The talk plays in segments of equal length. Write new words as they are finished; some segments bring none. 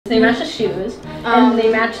They match the shoes, and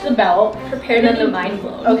they match the belt. Prepare to be mind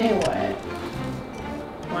blown. Okay,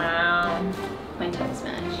 what? Wow. My toes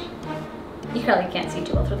match. You probably can't see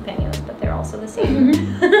too well through the pantyhose, but they're also the same.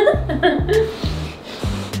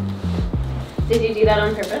 Did you do that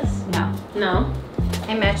on purpose? No. No?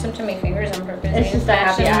 I matched them to my fingers on purpose. It's just a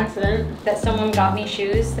happy accident. That someone got me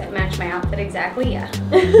shoes that match my outfit exactly, yeah.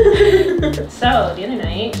 So, the other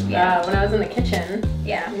night, when I was in the kitchen,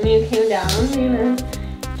 when you came down, you know,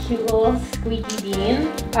 cute little squeaky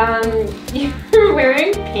bean, you were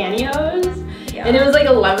wearing pantyhose, and it was like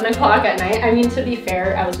 11 o'clock at night. I mean, to be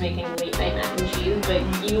fair, I was making late night mac and cheese, but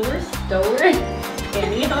you were still wearing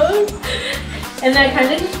pantyhose, and that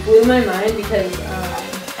kind of just blew my mind because,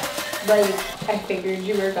 like, I figured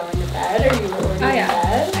you were going to bed, or you were already in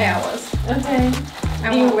bed. I was. Okay.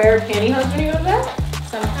 Do you wear pantyhose when you go to bed?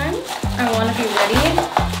 Sometimes. I want to be ready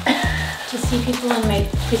to see people in my,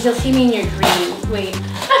 because you'll see me in your dreams. Wait,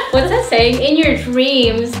 what's that saying? In your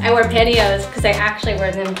dreams, I wear pantyhose because I actually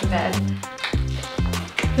wear them to bed.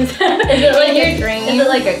 Is it like your dream? Is it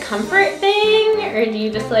like a comfort thing, or do you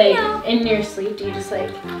just like in your sleep? Do you just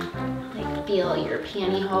like feel your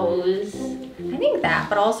pantyhose? I think that,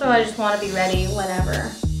 but also I just want to be ready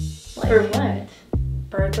whenever. Like, for what?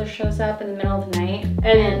 Burglar shows up in the middle of the night,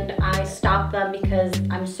 and I stop them because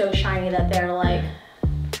I'm so shiny that they're like,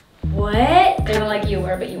 what? Kind of like you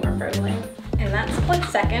were, but you weren't burgling. And that split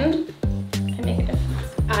second can make a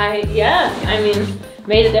difference. I mean,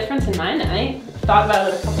 made a difference in my night. Thought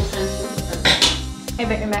about it a couple times. I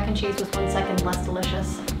bet your mac and cheese was 1 second less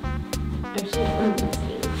delicious. Actually,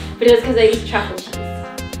 but it was because I used truffle cheese.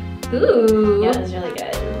 Ooh. Yeah, it was really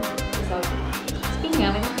good. Speaking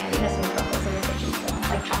of, I think Andy has some truffles in the kitchen still,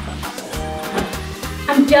 like chocolate truffles.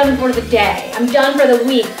 I'm done for the day. I'm done for the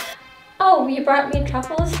week. Oh, you brought me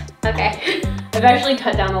truffles? Okay. I've actually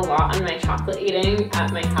cut down a lot on my chocolate eating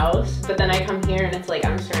at my house, but then I come here and it's like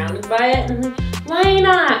I'm surrounded by it, and I'm like, why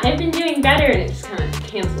not? I've been doing better, and it just kind of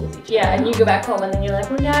cancels each other. Yeah, and you go back home and then you're like,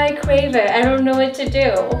 well, now I crave it. I don't know what to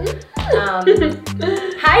do.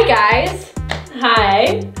 Hi, guys.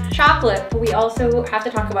 Hi. Chocolate, but we also have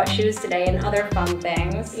to talk about shoes today and other fun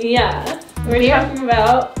things. Yeah, we're talking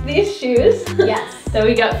about these shoes. Yes. That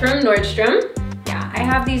we got from Nordstrom. Yeah, I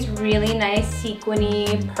have these really nice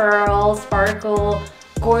sequiny, pearl, sparkle,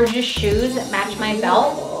 gorgeous shoes that match my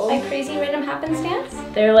belt by crazy random happenstance.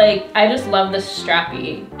 They're like, I just love this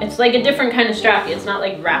strappy. It's like a different kind of strappy. It's not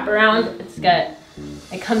like wraparound. It's got,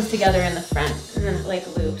 it comes together in the front and then it like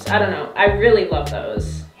loops. I don't know. I really love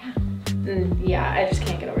those. And yeah, I just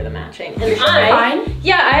can't get over the matching. And I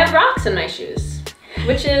have rocks in my shoes,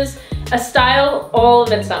 which is a style all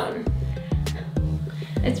of its own.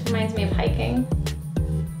 It reminds me of hiking.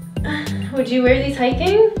 Would you wear these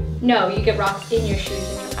hiking? No, you get rocks in your shoes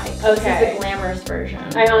when you hike. Okay. This is the glamorous version.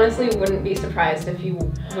 I honestly wouldn't be surprised if you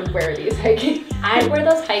would wear these hiking. I'd wear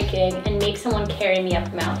those hiking and make someone carry me up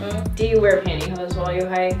the mountain. Do you wear pantyhose while you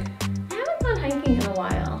hike? I haven't gone hiking in a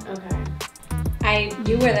while. Okay. I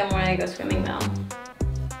do wear them when I go swimming though.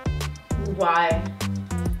 Why?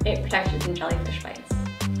 It protects you from jellyfish bites.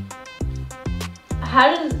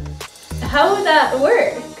 How would that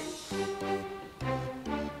work?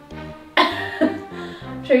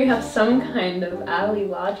 I'm sure you have some kind of Allie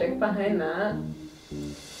logic behind that.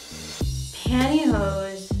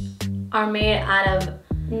 Pantyhose are made out of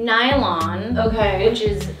nylon, which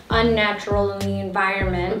is unnatural in the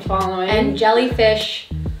environment. I'm following. And jellyfish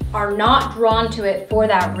are not drawn to it for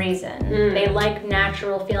that reason. They like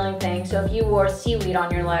natural feeling things. So if you wore seaweed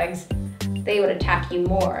on your legs, they would attack you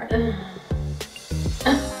more.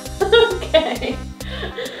 Okay.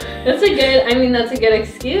 That's a good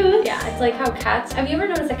excuse. Yeah, it's like how cats, have you ever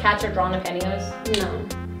noticed that cats are drawn to pantyhose? No.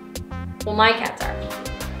 Well, my cats are.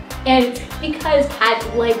 And it's because cats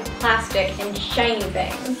like plastic and shiny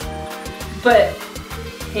things. But,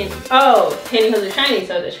 pantyhose are shiny,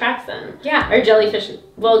 so it attracts them. Yeah. Or jellyfish,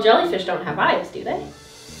 well, jellyfish don't have eyes, do they?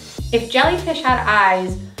 If jellyfish had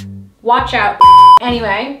eyes, watch out.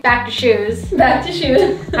 Anyway, back to shoes. Back to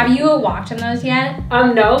shoes. Have you walked in those yet?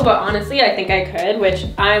 No, but honestly, I think I could, which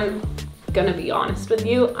I'm gonna be honest with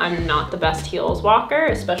you, I'm not the best heels walker,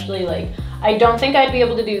 especially like, I don't think I'd be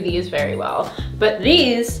able to do these very well. But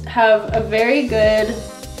these have a very good,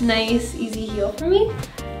 nice, easy heel for me,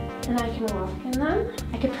 and I can walk in them.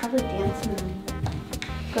 I could probably dance in them.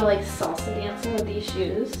 Go like salsa dancing with these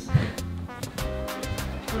shoes.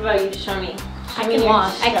 What about you? Show me. I can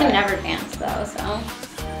walk. I can never dance though, so.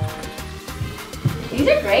 These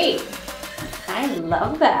are great. I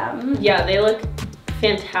love them. Yeah, they look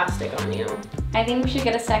fantastic on you. I think we should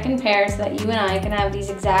get a second pair so that you and I can have these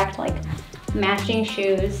exact like matching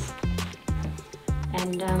shoes.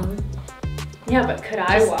 And yeah, but could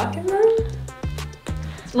I walk in them?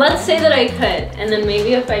 Let's say that I could, and then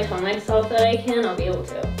maybe if I tell myself that I can, I'll be able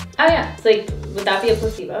to. Oh yeah. It's like, would that be a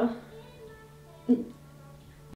placebo?